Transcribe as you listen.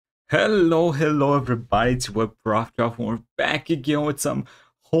Hello everybody, it's Prof. We're back again with some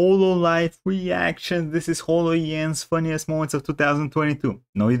Hololive reaction. This is Holoyen's funniest moments of 2022.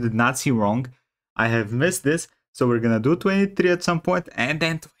 No, you did not see wrong. I have missed this, so we're gonna do 23 at some point and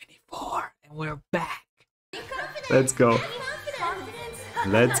then 24, and we're back. Let's go.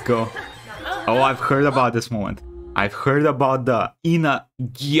 Let's go. Oh, I've heard about this moment. I've heard about the Ina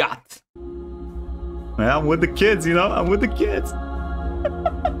Gyat. Well, I'm with the kids, you know? I'm with the kids.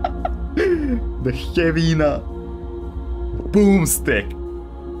 The Hevina boomstick,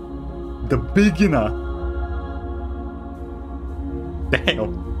 the Bigina.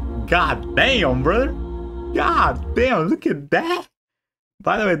 Damn, god damn, brother, god damn, look at that.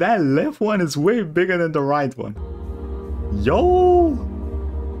 By the way, that left one is way bigger than the right one. Yo,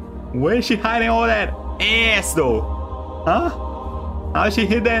 where is she hiding all that ass though? Huh? How she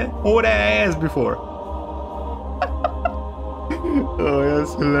hid all that ass before? Oh,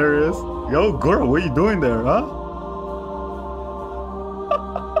 that's hilarious. Yo, girl, what are you doing there, huh?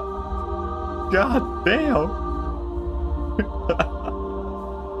 God damn.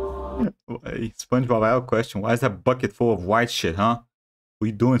 Hey, SpongeBob, I have a question. Why is that bucket full of white shit, huh? What are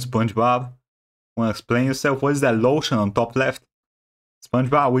you doing, SpongeBob? Wanna explain yourself? What is that lotion on top left?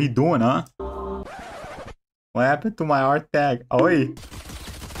 SpongeBob, what are you doing, huh? What happened to my art tag? Oh, wait.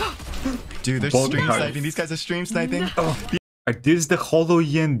 Dude, they're stream sniping. These guys are stream sniping. Oh. Are these the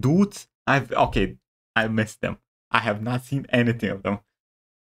Holoyen dudes? Okay, I missed them. I have not seen anything of them.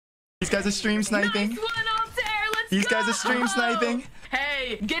 These guys are stream sniping. Nice one out there. These guys are stream sniping.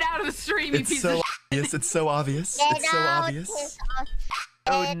 Hey, get out of the stream, you piece so of obvious. It's so obvious. It's so obvious.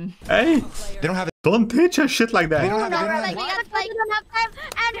 Odin. Hey, they don't have it. Don't teach us shit like that. They don't have it. We don't have time,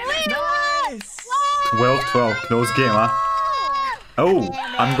 and we won! Nice. 12-12, close game, huh? Oh,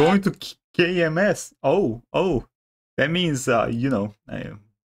 I'm going to KMS. Oh. That means, you know, I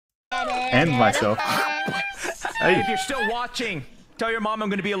end myself. Hey, if you're still watching, tell your mom I'm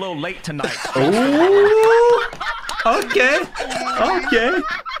going to be a little late tonight. Oh,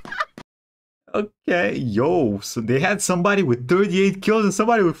 okay. Yo, so they had somebody with 38 kills and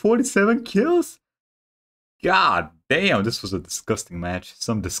somebody with 47 kills? God damn, this was a disgusting match.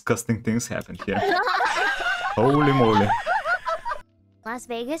 Some disgusting things happened here. Holy moly. Las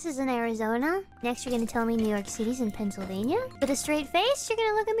Vegas is in Arizona. Next, you're gonna tell me New York City's in Pennsylvania. With a straight face, you're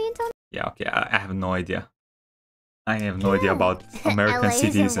gonna look at me and tell me. Yeah, okay, I have no idea. I have no idea about American LA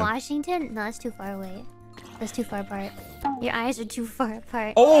cities. is in Washington? No, that's too far away. That's too far apart. Your eyes are too far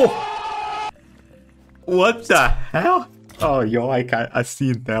apart. Oh! What the hell? Oh, yo, I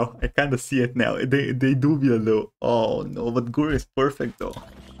see it now. I kind of see it now. They do be a little. Oh no, but Guru is perfect though.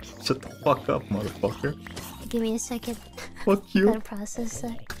 Shut the fuck up, motherfucker. Give me a second. Fuck you. Gotta process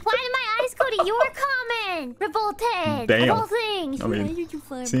that. Why did my eyes go to your comment? Revolted. Damn. Revolting. I mean,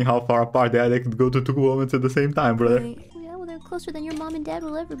 seeing how far apart they are, they could go to two moments at the same time, brother. Yeah, well, they're closer than your mom and dad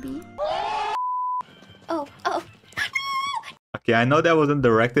will ever be. Oh. Okay, I know that wasn't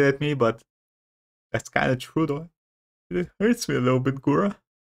directed at me, but that's kind of true though. It hurts me a little bit, Gura.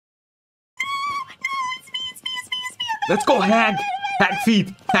 Let's go, Hag! Hag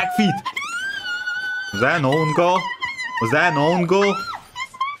feet! Hag feet! Was that an own goal? Was that an own goal? No, that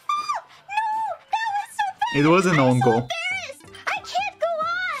was so bad. It was an own goal. I can't go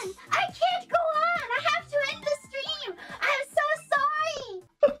on! I can't go on! I have to end the stream! I'm so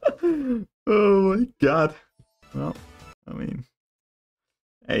sorry! Oh my god. Well, I mean...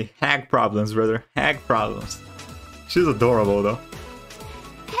 Hey, Hag problems, brother. Hag problems. She's adorable, though.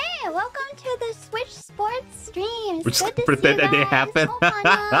 Hey, welcome to the Switch Sports stream. We're just pretend that they happen.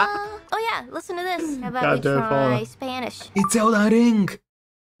 Oh yeah, listen to this. How about God we damn, try Paula. Spanish? It's Elda Ring!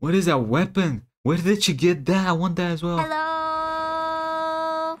 What is that weapon? Where did she get that? I want that as well.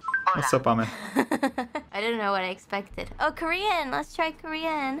 Hello. What's up, Amen? I didn't know what I expected. Oh, Korean. Let's try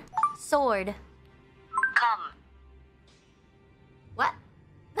Korean. Sword. Come. What?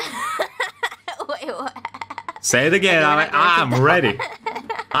 Wait, what? Say it again, Amen. I'm ready.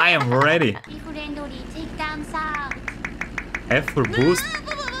 I am ready. F for boost?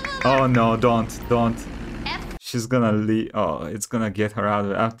 Oh no, don't. She's gonna leave. Oh, it's gonna get her out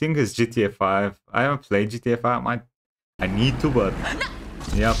of it. I think it's GTA 5. I haven't played GTA 5. I need to, but...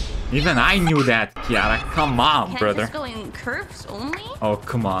 Yep. Even I knew that, Kiara. Come on, brother. Can I just go in curves only? Oh,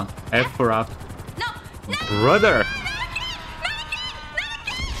 come on. F for up. No! Brother!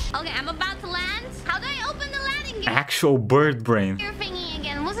 Okay, I'm about to land. How do I open the landing gear? Actual bird brain. Your thingy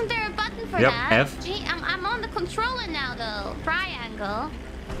again. Wasn't there a button for Yep, that? F. Gee, I'm on the controller now, though. Triangle.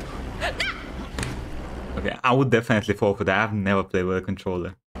 Okay, I would definitely fall for that. I've never played with a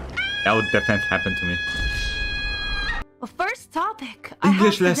controller. That would definitely happen to me. Well, first topic. I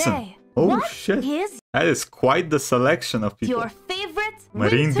English have lesson. today. Oh What shit. is That is quite the selection of people. your favorite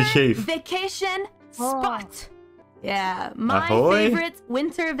Marine, winter behave. vacation spot? Yeah, my Ahoy. favorite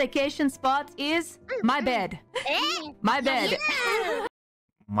winter vacation spot is my bed. My bed.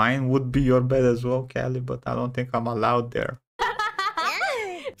 Mine would be your bed as well, Callie, but I don't think I'm allowed there.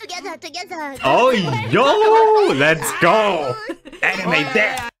 Together. Oh, yo! Let's go! Animate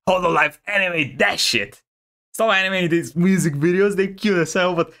that! Hololive, animate that shit! Stop animating these music videos, they cute as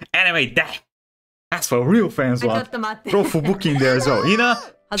hell, but animate that! That's what real fans want. Throw Fubuki in there as well. Ina,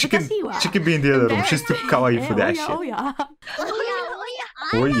 she can be in the other room. She's too kawaii for that shit. Oh yeah.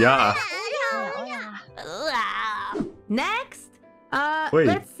 Oh yeah. Next, Wait,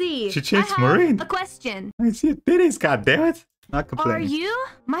 let's see. she changed I have Marine. a question. I see it titties, goddammit. Not Are complaining. you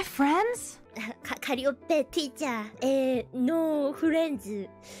my friends? Cariope teacher. No friends.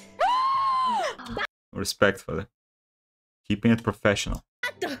 Respect for that. Keeping it professional.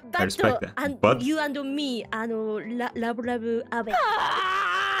 I respect that. But you and me, love, abe.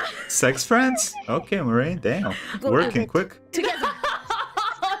 sex friends? Okay, Marine, damn. Working quick. Together.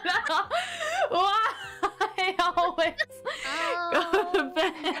 Why always go to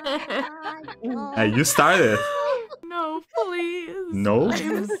bed? Hey, you started. No, please. No?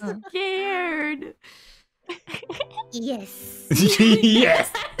 I'm scared. Yes.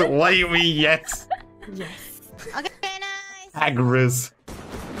 Yes! What do you mean, yes? Yes. Okay, nice. Agris.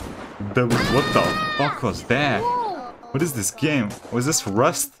 What the fuck was that? What is this game? Was this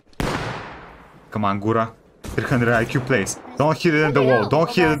Rust? Come on, Gura. 300 IQ place. Don't hit it in the wall. Don't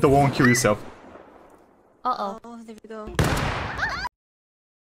hit it in the wall and kill yourself. Oh, there we go.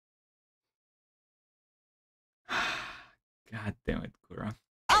 God damn it, Gura.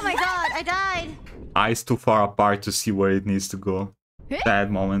 Oh my god, I died. Eyes too far apart to see where it needs to go. Sad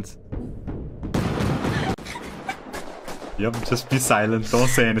moment. Yep, just be silent. Don't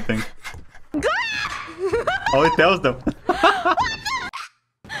say anything. Oh, it tells them.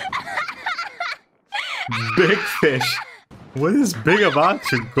 Big fish. What is big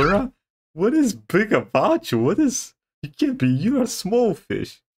about you, Gura? What is big about you? What is... You can't be... You're a small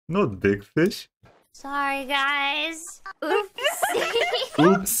fish, not big fish. Sorry, guys. Oopsie.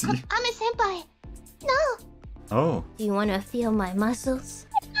 Oopsie. I'm a senpai. No. Oh. Do you want to feel my muscles?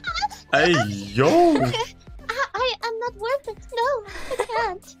 Hey, yo. I'm not worth it. No, I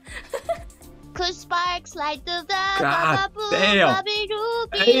can't. Cause sparks light the God damn.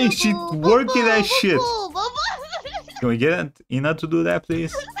 Hey, she working that shit. Can we get Ina to do that,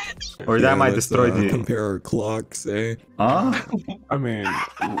 please? Or that might destroy the... compare our clocks, eh? Huh? I mean,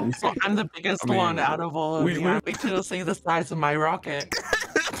 I'm the biggest one out of all of you. Wait till you see the size of my rocket.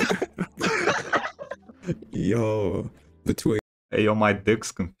 Yo, between Hey, yo, my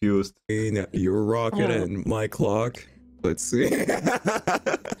dick's confused. your rocket and my clock, let's see.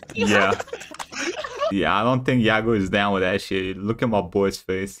 Yeah. Yeah, I don't think Yago is down with that shit. Look at my boy's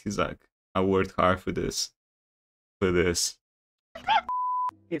face. He's like, I worked hard for this. For this.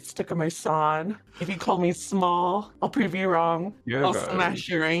 It's stuck on my son. If you call me small, I'll prove you wrong. Yeah, I'll guys. smash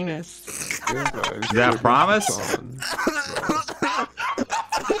your anus. Yeah, guys. Is that a promise?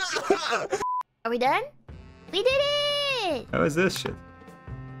 Are we done? We did it! How is this shit?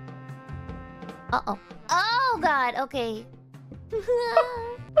 Uh-oh. Oh, God. Okay.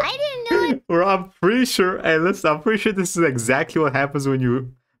 I didn't know it. Or I'm pretty sure, hey, listen, I'm pretty sure this is exactly what happens when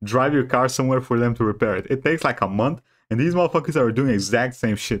you drive your car somewhere for them to repair it. It takes like a month, and these motherfuckers are doing exact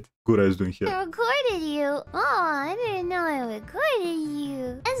same shit Gura is doing here. I recorded you. Oh, I didn't know I recorded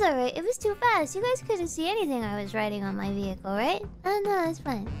you. That's alright. It was too fast. You guys couldn't see anything I was riding on my vehicle, right? Oh, no, it's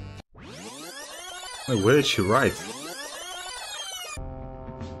fine. Wait, where did she write?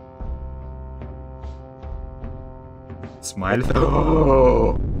 Smile.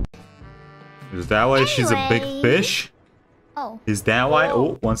 Oh. Is that why she's a big Anyway. fish? Oh. Is that why?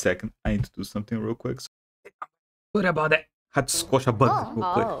 Oh, 1 second. I need to do something real quick. What about that? Had to squash a button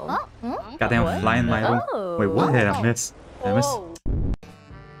real quick. Oh. Hmm? Goddamn fly in my room. Wait, what did I miss? Did I miss?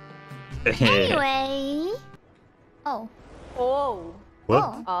 Anyway. Oh. Oh. What?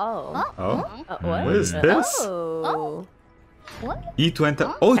 Oh. Oh? What? What is this? Oh. What? E to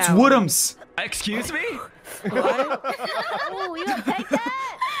enter. Oh, it's Woodums! Excuse me? Oh, you gonna take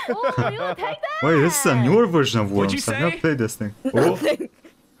that? Oh, you gonna take that? Wait, this is a newer version of What'd you Woodums. I've never say? played this thing. Oh.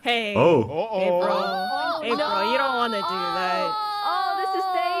 Hey. Oh. Hey, bro. Hey, bro, you don't want to do that. Oh, this is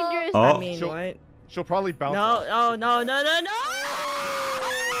dangerous. Oh. I mean, what? She'll probably bounce. No, oh, no, no, no, no!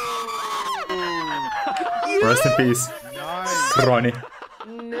 Rest in peace, Nice. Ronnie.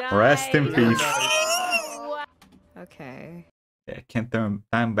 Rest in peace. Okay. Yeah, can't turn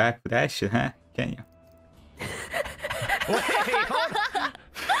time back with that shit, huh? Can you?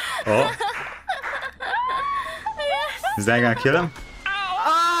 Oh. Is that gonna kill him?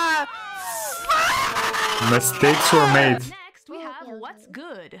 Mistakes were made. Next, we have what's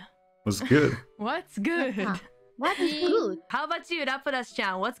good. Was good. What's good? What is good? How about you,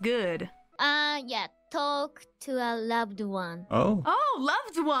 Rapadas-chan? What's good? Yeah, talk to a loved one. Oh. Oh,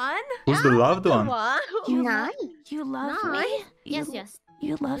 loved one. Who's the loved one? Nice. You love me? Yes, yes.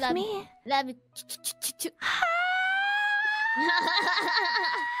 You love Love- me? Love you.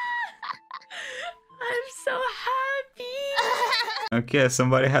 I'm so happy. Okay,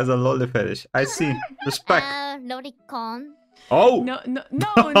 somebody has a lolly fetish. I see. Respect. Lolicon. Oh! No.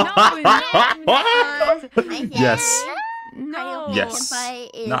 Yes. No. Yes. Senpai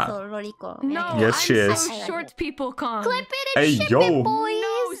is Nah. a lolicon. No. Yes, I'm she is. so short people con. Clip it Hey, and ship yo. it, boys.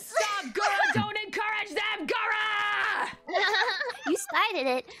 No, stop, Gura! Don't encourage them, Gura! You started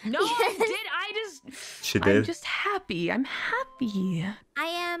it. No, I did. She I'm did. just happy. I'm happy. I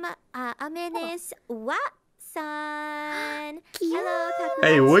am Amenis Wa-san. Hello, Taku.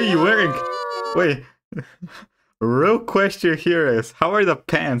 Hey, what are you wearing? Wait. Real question here is, how are the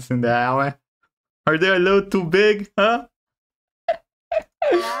pants in the alley? Are they a little too big, huh?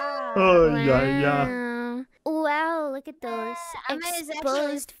 Oh, yeah. Wow, look at those Amenis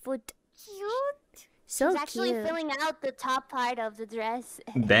exposed foot. Cute. So She's actually cute. filling out the top part of the dress.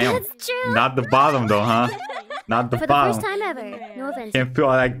 Damn. That's true. Not the bottom though, huh? Not the For the bottom. first time ever. No offense. Can't feel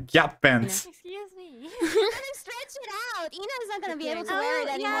like gap pants. Excuse me. Let him stretch it out. Ina's not gonna be able to wear it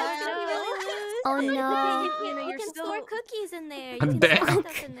anymore. Oh no. You you're can still- store cookies in there. You Damn. can store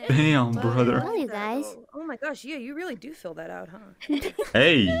stuff in there. Damn, brother. Well, you guys. Oh my gosh, yeah, you really do fill that out, huh?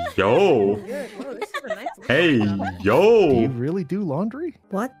 Hey, yo. Good. Whoa, this is a nice look. Hey, Do you yo. really do laundry?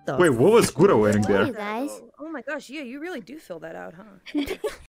 What the? Wait, what was Gura wearing Well, you there? guys. Oh my gosh, yeah, you really do fill that out, huh?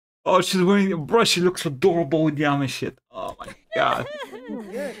 Oh, she's wearing a brush. She looks adorable with yummy shit. Oh my god.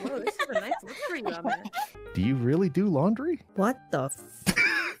 Good. Whoa, this is a nice look for you, man. Do you really do laundry? What the?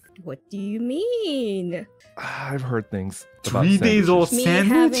 What do you mean? I've heard things. about 3 days old sandwiches.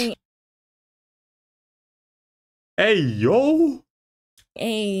 sandwich? Hey, yo.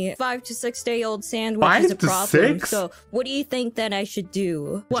 A 5 to 6 day old sandwich 5 is a to problem. 6? So, what do you think that I should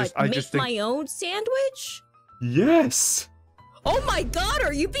do? What? I Make just think- my own sandwich? Yes. Oh my god,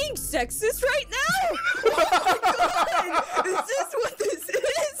 are you being sexist right now? Oh my god! Is this what this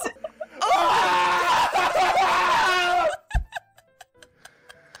is? Oh!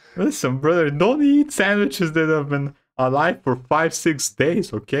 Listen, brother, don't eat sandwiches that have been alive for 5-6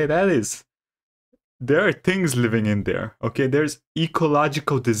 days, okay? There are things living in there, okay? There's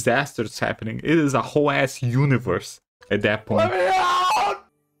ecological disasters happening. It is a whole ass universe at that point. Okay, start.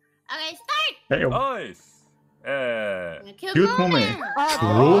 Hey, Nice. cute moment.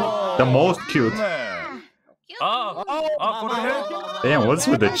 True? The most cute. Damn, what's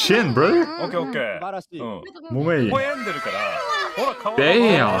with the chin, brother? Mume.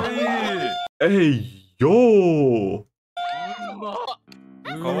 Damn. Hey, yo.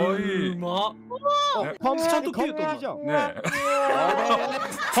 かわいい。パンツちゃんと着ると思う。ねえ。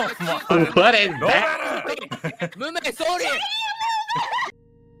 What is that? ムメ総理。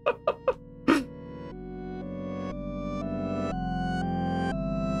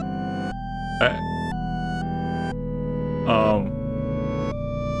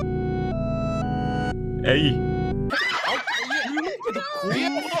 Hey.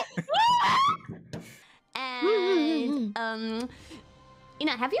 And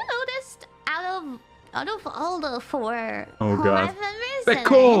have you noticed out of all the 4 Oh, Hololive God. members They're that are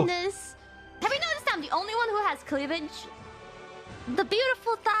cool. in this, have you noticed I'm the only one who has cleavage? The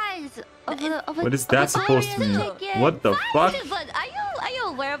beautiful thighs of a What is that supposed to mean? What the fuck? But are you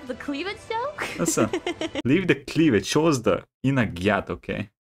aware of the cleavage though? Listen, leave the cleavage. Show us the inagyat, okay?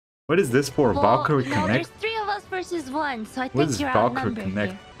 What is this for? Valkyrie no, Connect? there's 3 of us versus 1, so I What think is you're Valkyrie outnumbered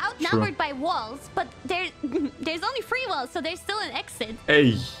Connect? here. Outnumbered by walls, but there's only free walls, so there's still an exit.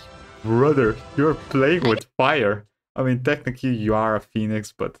 Hey, brother, you're playing with fire. I mean, technically you are a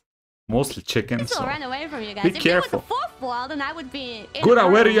phoenix, but mostly chicken, I still so... ran away from you guys. Be If careful. you were the 4th wall, then I would be in Good, a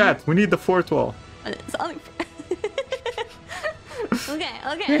where are you room. at? We need the 4th wall. It's only... okay.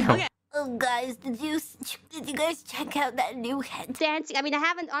 Damn. Oh, guys, did you guys check out that new head dancing? I mean, I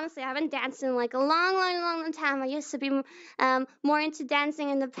haven't danced in like a long time. I used to be more into dancing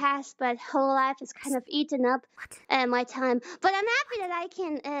in the past, but Hololive has kind of eaten up my time. But I'm happy that I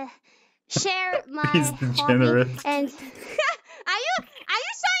can share my He's degenerate. hobby. And are you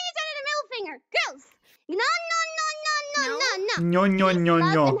showing each other the middle finger, girls? No. No, no, no,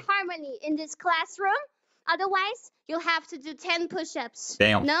 Love no. and harmony in this classroom. Otherwise, you'll have to do 10 push-ups.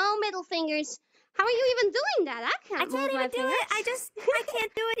 Damn. No middle fingers. How are you even doing that? I can't even do it. I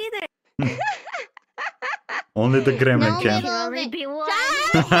can't do it either. Only the gremlin No, can.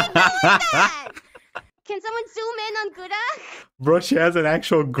 Can someone zoom in on Guda? Bro, she has an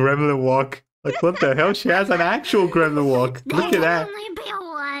actual gremlin walk. Like, what the hell? She has an actual gremlin walk. Look at that.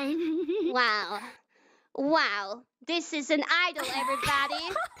 Wow. Wow. This is an idol,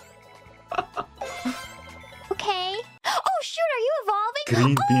 everybody. Okay. Oh, shoot, are you evolving?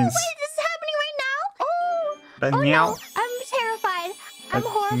 Green beans. Wait, this is happening right now? Oh, Meow. no. I'm terrified. I'm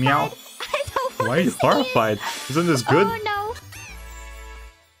horrified. Meow. I don't want Why are you to see it. horrified? Isn't this good? Oh, no.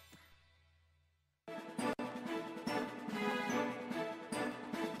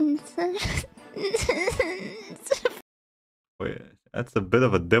 Wait, that's a bit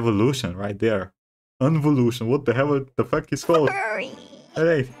of a devolution right there. Unvolution. What the hell the fuck is called?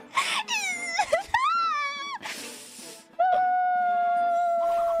 Hey.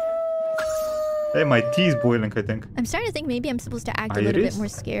 Hey, my tea is boiling, I think. I'm starting to think maybe I'm supposed to act a little bit more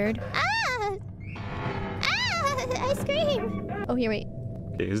scared. I scream. Oh, here, wait.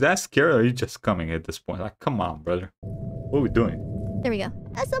 Okay, is that scary or are you just coming at this point? Like, come on, brother. What are we doing? There we go.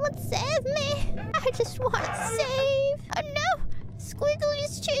 Someone save me. I just want to save. Oh no. Squiggly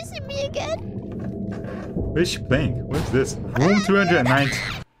is chasing me again. What is she playing? What is this? Room 390.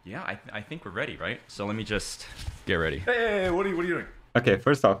 Yeah, I think we're ready, right? So let me just get ready. Hey, what are you doing? Okay,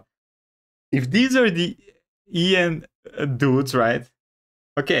 first off, if these are the Ian dudes, right?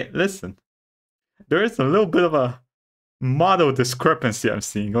 Okay, listen. There is a little bit of a model discrepancy I'm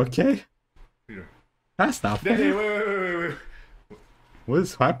seeing, okay? Peter. That's not fair. Hey, wait. What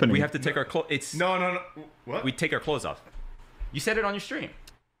is happening? We have to take our clothes. It's No. What? we take our clothes off. You said it on your stream.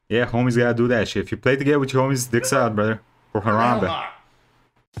 Yeah, homies gotta do that shit. If you play together with your homies, dicks out, brother. For Harambe.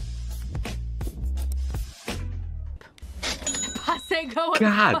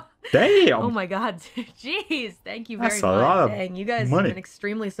 God damn! Oh my god. Jeez. Thank you very That's much. a lot of Dang, you guys money. have been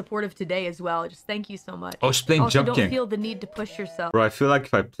extremely supportive today as well. Just thank you so much. Oh, she's playing also, Jump don't King. feel the need to push yourself. Bro, I feel like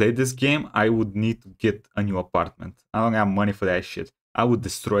if I played this game, I would need to get a new apartment. I don't have money for that shit. I would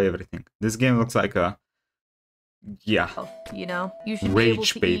destroy everything. This game looks like a... Yeah. You know, you should Rage be able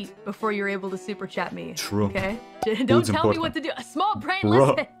to bait. eat before you're able to super chat me. True. Okay? Don't Food's tell me important. what to do. A small brain, Bro.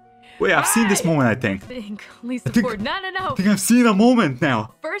 listen. Wait, I've seen this moment, I think. Please think- support. No. I think I've seen a moment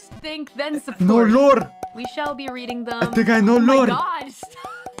now. First think, then support. No, Lord! We shall be reading them. I think I know, Oh Lord. my god,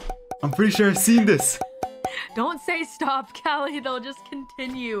 stop. I'm pretty sure I've seen this. Don't say stop, Callie. They'll just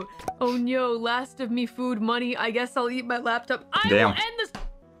continue. Oh no, last of me food money. I guess I'll eat my laptop. I Damn. will end this.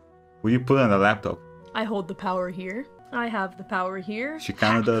 Will you put it on the laptop? I hold the power here. I have the power here. She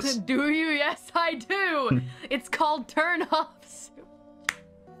kinda does. Do you? Yes, I do. It's called turn offs.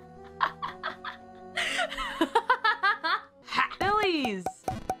 Billies.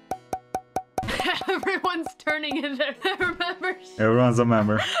 Everyone's turning in their members. Everyone's a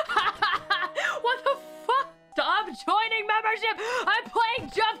member. What the fuck? Stop joining membership. I'm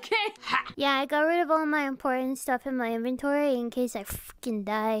playing Jump King. Yeah, I got rid of all my important stuff in my inventory in case I fucking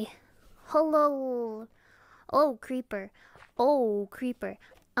die. Hello. Oh, creeper. Oh, creeper.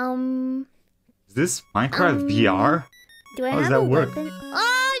 Is this Minecraft VR? Do I How does have that a work? weapon?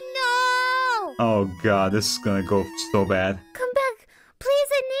 Oh, no! Oh god, this is gonna go so bad. Come back. Please,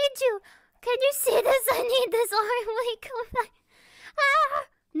 I need you. Can you see this? I need this arm. Wait, come back. Ah!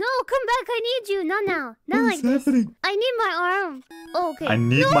 No, come back. I need you. Not now. Not like this. I need my arm. Oh, okay. I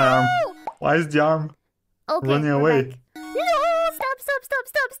need my arm. Why is the arm running we're away? back. No!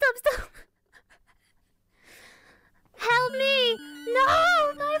 Stop. Help me! No!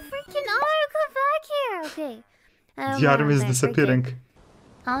 My freaking arm! Come back here! Okay. The arm is disappearing.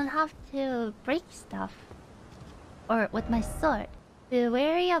 I'll have to break stuff. Or with my sword. Be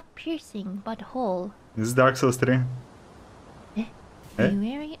wary of piercing but whole. This is Dark Souls 3. Be Eh?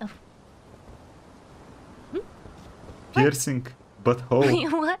 wary of... Piercing but whole.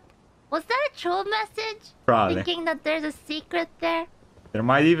 What? Was that a troll message? Probably. Thinking that there's a secret there? There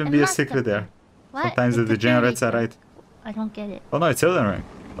might even It be a must secret have there. What? Sometimes the It's a degenerates fairy are right. I don't get it. Oh no, it's Elden Ring.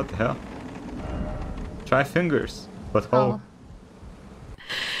 What the hell? Try fingers, but whole.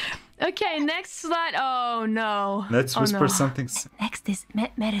 Okay, next slide. Oh no. Let's Oh, whisper no. something. Next is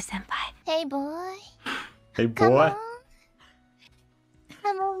Meta-senpai. Hey boy. Hey Come boy. on.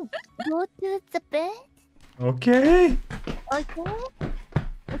 Come on. Go to the bed. Okay. Okay.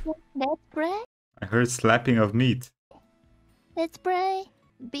 Let's pray. I heard slapping of meat. Let's pray.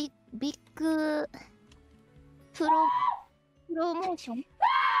 Big promotion.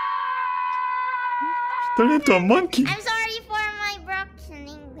 Turn into a monkey. I'm sorry for my broken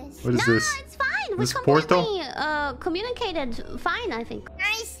English. What is no, this? it's fine. This we portal? completely communicated fine, I think.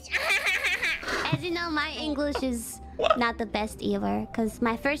 Nice. As As you know, my English is not the best either, because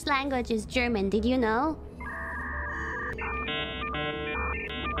my first language is German. Did you know?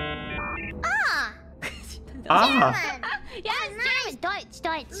 German. Yes, German. Deutsch.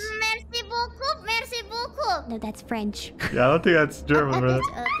 Merci beaucoup. Merci beaucoup. No, that's French. Yeah, I don't think that's German, brother.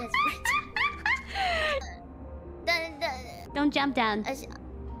 That's French. Don't jump down.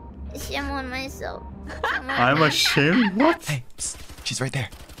 Shame on myself. I'm ashamed? What? Hey, psst, she's right there.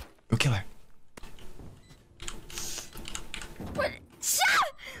 Go kill her. What?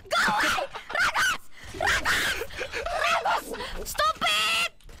 Shut! Go away! Ragos!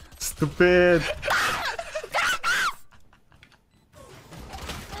 Stupid!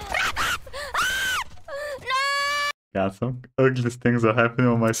 God, some ugly things are happening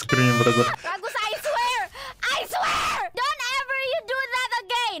on my screen, brother. Ragos, I swear! Don't ever you do that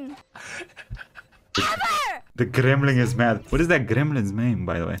again! Ever! The gremlin is mad. What is that gremlin's name,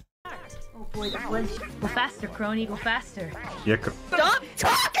 by the way? Oh boy, the blood. Go faster, crony. Go faster. Yeah. Stop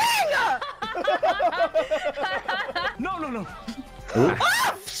talking! No.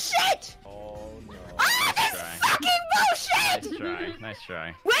 Oh, shit! Oh, no. Oh, this fucking bullshit! Nice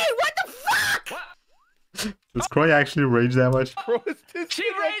try. Wait, what the fuck? What? Does Croy actually rage that much? She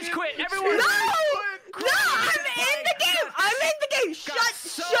rage quit. Everyone. No! I'm in the game! Shut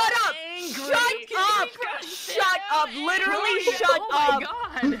up! Shut up! Literally shut up!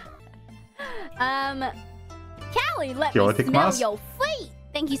 God. Callie, let Chaotic me smell mouse? your feet!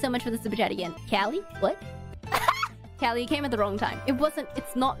 Thank you so much for the super chat again. Callie? What? Callie, you came at the wrong time.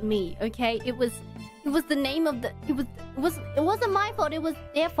 It's not me, okay? It was the name of the... It wasn't my fault, it was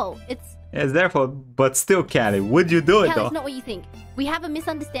their fault. Yeah, it's their fault, but still, Callie, would you do it Callie, though? it's not what you think. We have a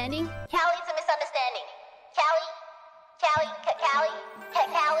misunderstanding. Callie, it's a misunderstanding. Callie.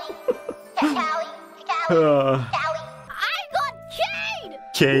 I got K'd!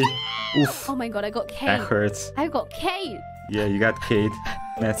 K. Oof. Oh my god, I got K'd. That hurts. I got K'd. Yeah, you got Kate.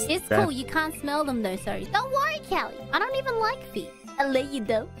 That's It's that. cool, you can't smell them though, sorry. Don't worry, Callie. I don't even like feet. I love you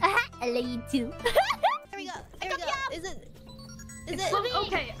though. I love you too. Here we go. Is it?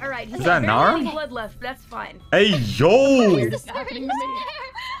 Okay, alright. Is that an arm? Blood left. That's fine. Hey, yo! What is happening to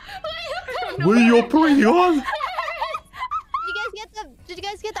me? What are you operating on? Did you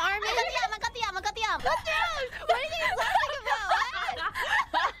guys get the arm? I got the arm. What are you guys laughing about?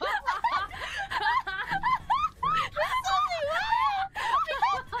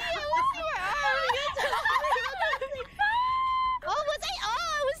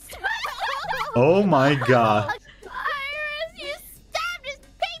 Oh my god. Iris, you stabbed his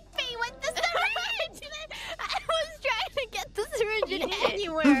pee-pee with the syringe! I was trying to get the syringe in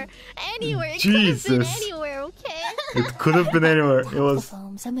anywhere. It could have been Jesus. anywhere, okay? It could have been anywhere. It was.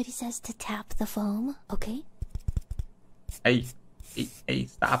 Foam. Somebody says to tap the foam, okay? Hey,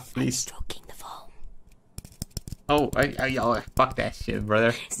 stop, please. Stroking the foam. Oh, fuck that shit,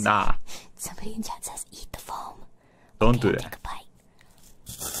 brother. Nah, Somebody in chat says eat the foam. don't do Take that. a bite.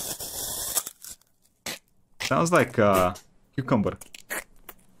 Sounds like cucumber.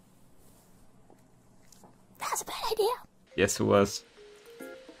 That's a bad idea. Yes, it was.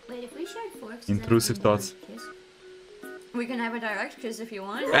 Wait, if we shared forks, Intrusive thoughts. we can have a direct kiss if you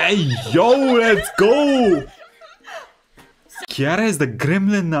want. Hey, yo, let's go! Kiara is the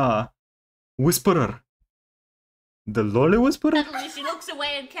gremlin whisperer. The lolly whisperer? Suddenly she looks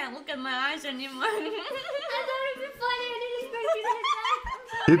away and can't look at my eyes anymore. I thought it'd be funny. I didn't expect you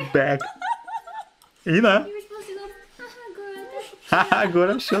to hit Hit back. Ina. that. You were supposed to go, Haha,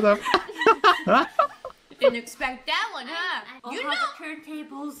 Gora, shut up. Didn't expect that one, huh? You know the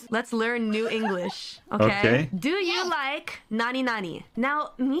turntables. Let's learn new English, okay? Okay. Do you like nani nani?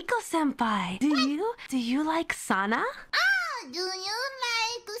 Now, Miko senpai, do you like Sana? Do you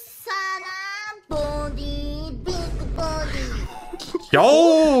like Sana body, big body?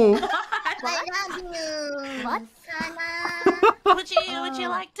 Yo! I love you. What? Sana. Would you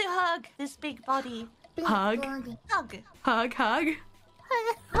like to hug this big body? Hug. Body. Hug. Hug. Hug.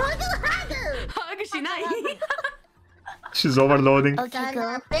 Shinai. She's overloading. Okay,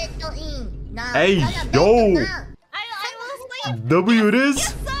 go. Hey, yo! I will sleep. W it is?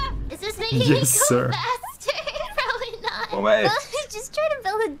 Is this making Yes, me go sir. faster? Probably not. Oh, man. Just try to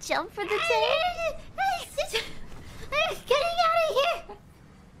build a jump for the tank. Getting out of here.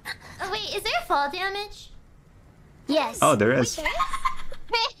 Oh, wait, is there fall damage? Yes. Oh, there is.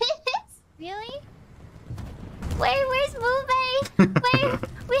 Really? Where's Mube? Where?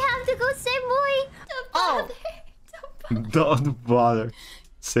 We have to go save Mui. Don't bother. Don't bother.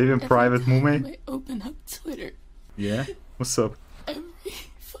 Save in private, Mume. Open up Twitter. Yeah? What's up? I'm really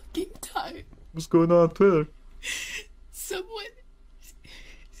fucking tired. What's going on Twitter? Someone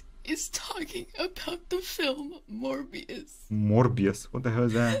is talking about the film Morbius. Morbius? What the hell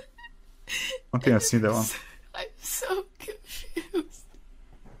is that? I don't think I've seen that one. I'm so confused.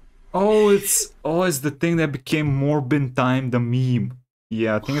 Oh, it's the thing that became Morbin Time, the meme.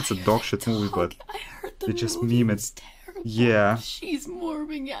 Yeah, I think it's a dog shit movie, but they just meme it. Yeah. She's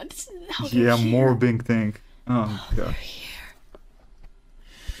morbing it. Yeah, morbing thing. Oh god.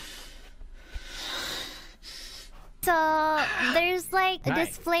 So there's like a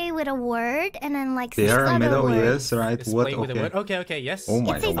display with a word and then like There, other middle, words. yes, right. What? Display with a Okay. word. Okay, yes. Oh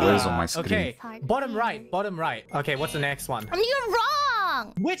my god, what is on my screen? Okay, bottom right. Okay, what's the next one? You're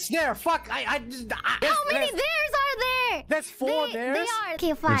wrong! Which there? Fuck, I just... How many theirs are there? There's four theirs? They are.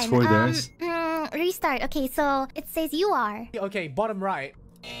 Okay, fine. There's four theirs? Restart. Okay, so it says you are. Okay, bottom right.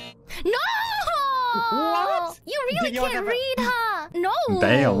 No! What? You really can't read, huh? No.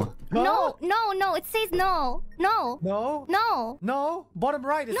 Damn. No. It says no. No. No. No. No. Bottom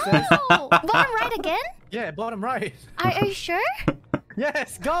right it No. says. Bottom right again? Yeah, bottom right. Are you sure?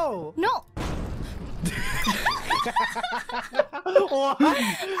 Yes, go. No. What?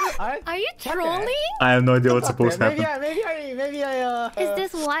 Are you trolling? I have no idea what's supposed to happen. Maybe I Is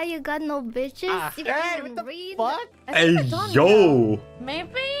this why you got no bitches? You hey, can't read? fuck? Hey, yo!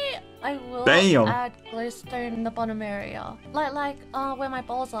 Maybe I will Damn. add glister in the bottom area. Like where my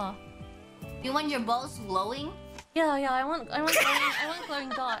balls are. You want your balls glowing? Yeah, I want glowing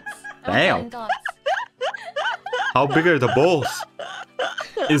dots. Damn. How big are the balls?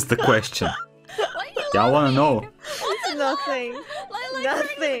 Is the question. Y'all wanna know? Nothing.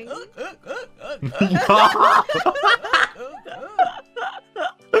 Nothing.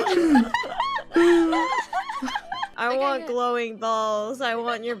 I want glowing balls. I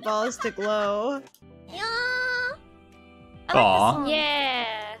want your balls to glow. Yeah. Aw.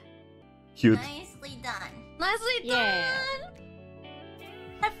 Yeah. Cute. Nicely done. Nicely Yeah. done.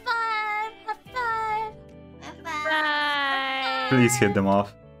 High five. High five. High five. Bye. Please hit them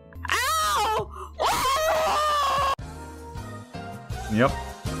off. Yep.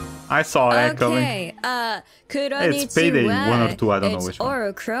 I saw that coming. Okay, It's payday 1 or 2, I don't know which one.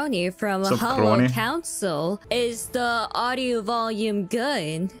 Or Crony from Some Hollow crony. Council. Is the audio volume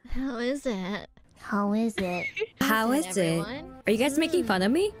good? How is it? How is it? How is it? Are you guys making fun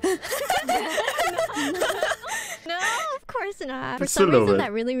of me? No, of course not. For Just a some little reason, bit.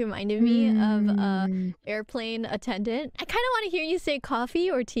 that really reminded me of airplane attendant. I kind of want to hear you say coffee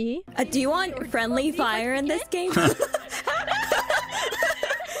or tea. Do you want friendly fire in this game?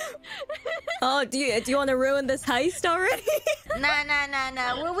 Oh, do you want to ruin this heist already? No.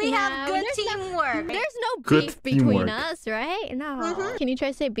 Well, we have good teamwork. There's no Good beef between teamwork. us, right? No. Can you try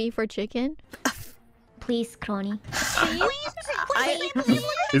to say beef or chicken? Please, Crony.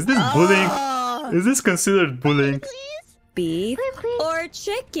 Is this bullying? Is this considered bullying? Beef or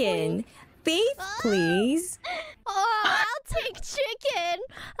chicken? Beef, please. Oh, I'll take chicken.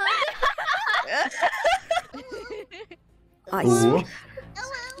 Ooh.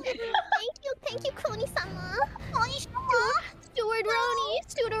 Thank you, Crony-sama. Steward Roni.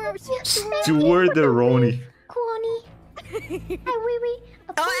 Steward-a-roni. Crony.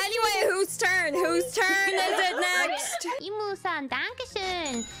 Oh, anyway, whose turn? Whose turn is it next? Imu-san,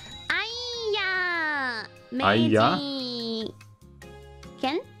 dankeschön. Aiya. Aiya? Meiji.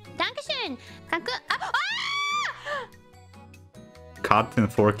 Ken? Dankeschön. Kaku. Cut in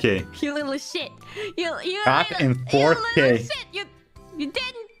 4K. You little shit. You Cut in 4K. shit. You didn't,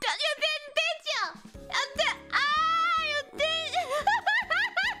 did you? You did.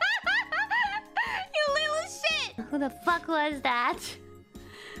 You little shit. Who the fuck was that?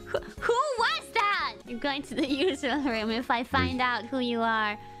 Who was that? You're going to the usual room if I find out who you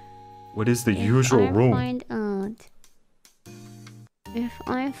are. What is the usual room? If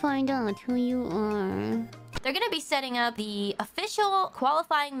I find out who you are. They're going to be setting up the official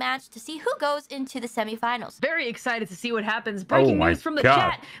qualifying match to see who goes into the semifinals. Very excited to see what happens. Breaking my news from the God.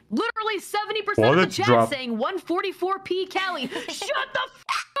 chat. Literally 70% of the Quality chat drop. saying 144p Callie. Shut the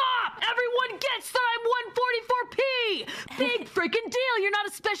f up! Everyone gets that I'm 144p! Big freaking deal! You're not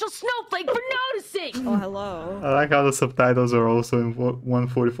a special snowflake for noticing! Oh, hello. I like how the subtitles are also in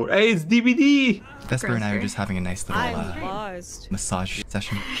 144. Hey, it's DVD! Vesper and I are just having a nice little Buzzed. massage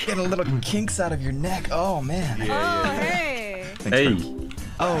session. Get a little kinks out of your neck. Oh man. Oh, hey. Thanks Hey.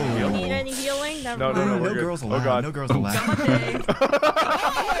 Oh. You need any healing? Never No, mind. we're good. girls Oh, allowed. God. No girls allowed.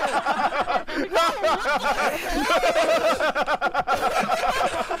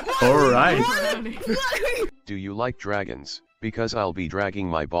 Alright. Do you like dragons? Because I'll be dragging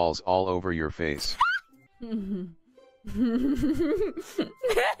my balls all over your face.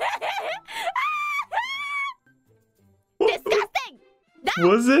 Disgusting!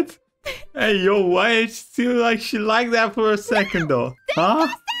 Was it? Hey, yo, why it seemed like she liked that for a second though? Huh?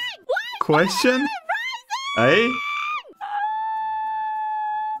 Question? Hey?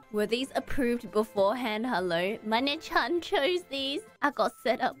 Were these approved beforehand? Hello? Mane-chan chose these. I got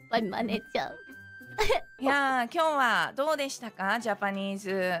set up by Mane-chan. いやー、今日はどうでしたか？ジャパニー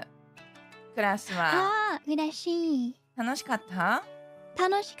ズクラスは。あー、嬉しい。楽しかった？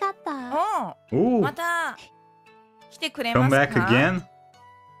楽しかった。おお。また来てくれ Come ますか？ back again?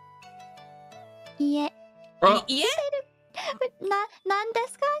 いえ。あ、いえ？なんで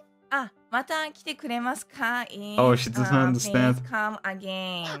すか？あ、また来てくれますか？ Oh, she doesn't understand. Please come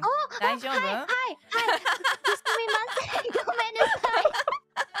again. 大丈夫？はい、はい。すみません。ごめんなさ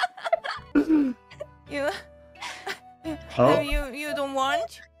い。Oh. You don't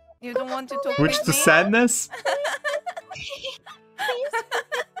want? You don't want to talk Switch with to me? sadness?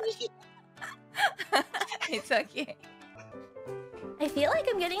 It's okay. I feel like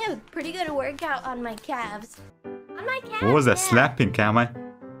I'm getting a pretty good workout on my calves. On my calves. What was that slapping, Kamai?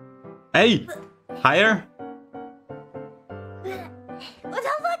 Hey! Higher? Don't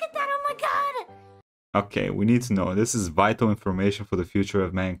look at that, oh my god! Okay, we need to know. This is vital information for the future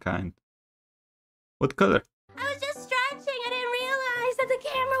of mankind. What color? I was just stretching. I didn't realize that the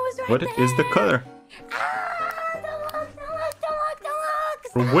camera was right What there. is the color?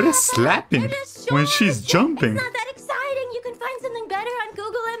 Don't look. What is slapping when she's jumping? It's not that exciting. You can find something better on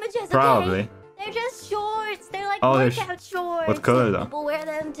Google Images. Probably. Okay? They're just shorts. They're like Oh, they're workout shorts. What color though? People wear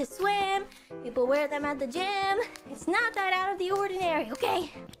them to swim. People wear them at the gym. It's not that out of the ordinary,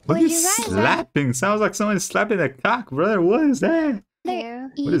 okay? What is slapping? Sounds like someone's slapping a cock, brother. What is that?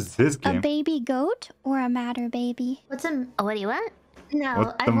 What is this game? A baby goat or a matter baby? What do you want? No,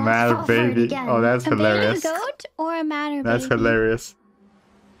 What's I the won't matter, fall for it baby? again. Oh, that's hilarious. A baby goat or a matter That's baby? hilarious.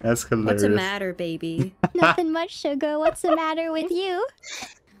 That's hilarious. What's the matter, baby? Nothing much, sugar. What's the matter with you?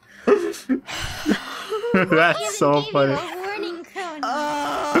 That's so funny.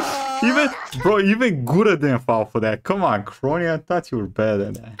 Even Gura didn't fall for that. Come on, Crony, I thought you were better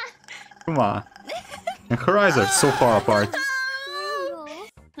than that. Come on. And her eyes are so far apart.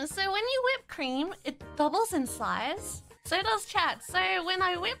 So when you whip cream, it doubles in size. So does chat. So when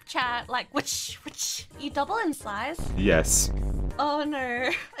I whip chat, like which, you double in size. Yes. Oh no.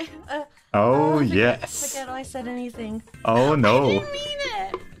 Yes. Forget I said anything. Oh no. I didn't mean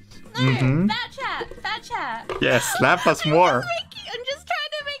it. No, fat chat. Yes, slap us more. I'm just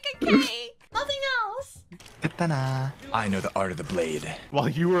trying to make a cake. Nothing else. Katana. I know the art of the blade. While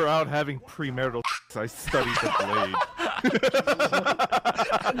you were out having premarital I studied the blade.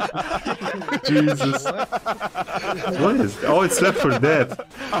 Jesus. What is... Oh, it's left for dead.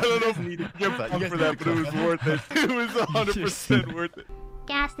 I don't know if you get pumped for that, but it was worth it. It was 100% worth it.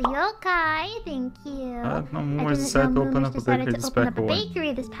 Gas the yokai, thank you. No more decided to open up a bakery this back away.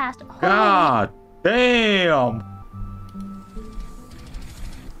 Bakery this past God damn!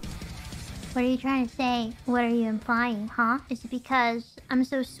 What are you trying to say? What are you implying, huh? Is it because I'm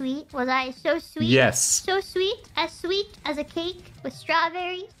so sweet? Was I so sweet? Yes. So sweet as a cake with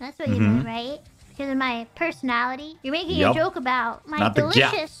strawberries? That's what you mean, right? Because of my personality? You're making a joke about my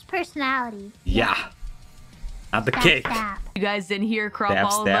delicious personality. Yeah. Not the cake. You guys didn't hear crop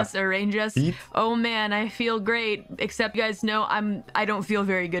all of us arrange us. Oh man, I feel great. Except you guys know I don't feel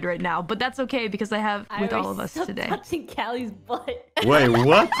very good right now. But that's okay because I have with all of us today. Touching Callie's butt. Wait,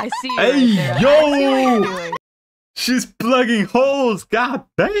 what? I see you Hey, right there. yo! She's plugging holes. God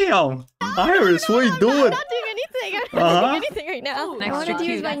damn. Iris, what are you doing? I'm not doing anything. I'm not doing anything right now. I wanted to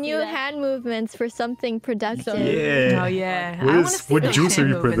use my new hand movements for something productive. Yeah. Oh yeah. What juice are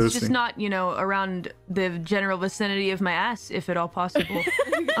you producing? Just not, around the general vicinity of my ass, if at all possible.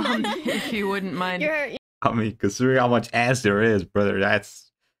 If you wouldn't mind. I mean, considering how much ass there is, brother,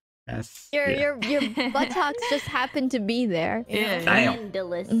 that's your buttocks just happen to be there. Yeah. Damn.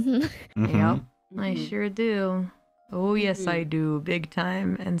 Yep. I sure do. Oh yes, I do, big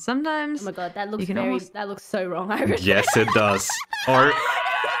time. And sometimes. Oh my god, that looks that looks so wrong, Irish. Yes, it does. Or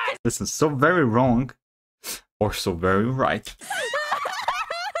listen, so very wrong, or so very right.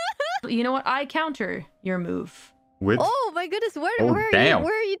 You know what? I counter your move. With? Oh my goodness, where damn.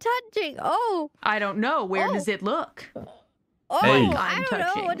 are you touching? Oh. I don't know. Where does it look? Oh, Hey. I don't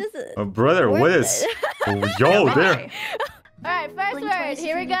know. What is it? Brother, what is? Yo, there. Alright, first word,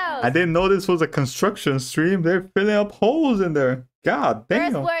 here we go. I didn't know this was a construction stream. They're filling up holes in there. God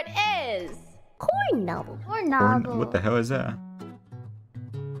damn. First word is corn novel. What the hell is that?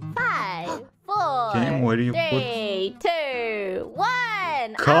 5, 4, Jam, where do you 3, 2,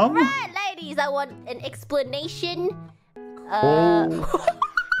 1. Come? Alright, ladies, I want an explanation.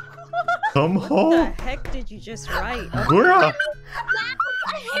 Come What home. the heck did you just write? Bruh.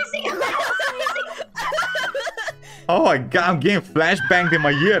 Oh my god, I'm getting flashbanged in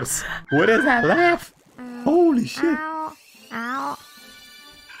my ears. What is that laugh? Holy shit. Ow. Ow.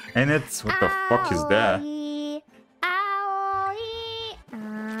 And it's... What the fuck is that?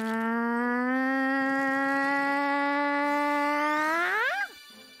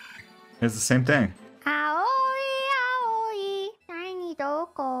 It's the same thing. Shiny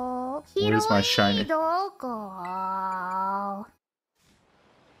doko. Where's my shiny? Doko.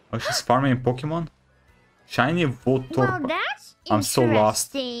 Oh, she's farming Pokemon? Shiny Vtuber. Well, that's I'm so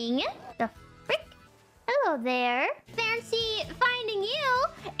lost. interesting. The frick? Hello there. Fancy finding you.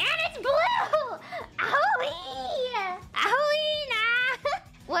 And it's blue! Owie! Owie! Nah.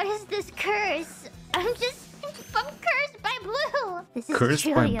 What is this curse? I'm cursed by blue. This is Cursed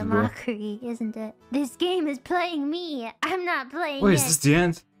by truly a blue. mockery, isn't it? This game is playing me. I'm not playing Wait, it. is this the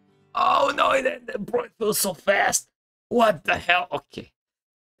end? Oh no, bro, it feels so fast. What the hell? Okay.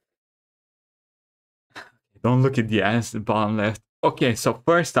 Don't look at the ass, the bottom left. Okay, so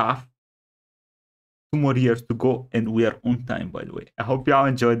first off, 2 more years to go, and we are on time, by the way. I hope y'all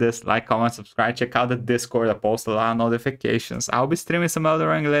enjoyed this. Like, comment, subscribe. Check out the Discord. I post a lot of notifications. I'll be streaming some Elden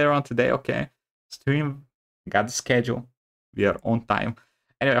Ring later on today, okay? Stream, got the schedule. We are on time.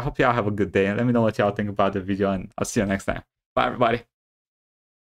 Anyway, I hope y'all have a good day. And let me know what y'all think about the video, and I'll see you next time. Bye, everybody.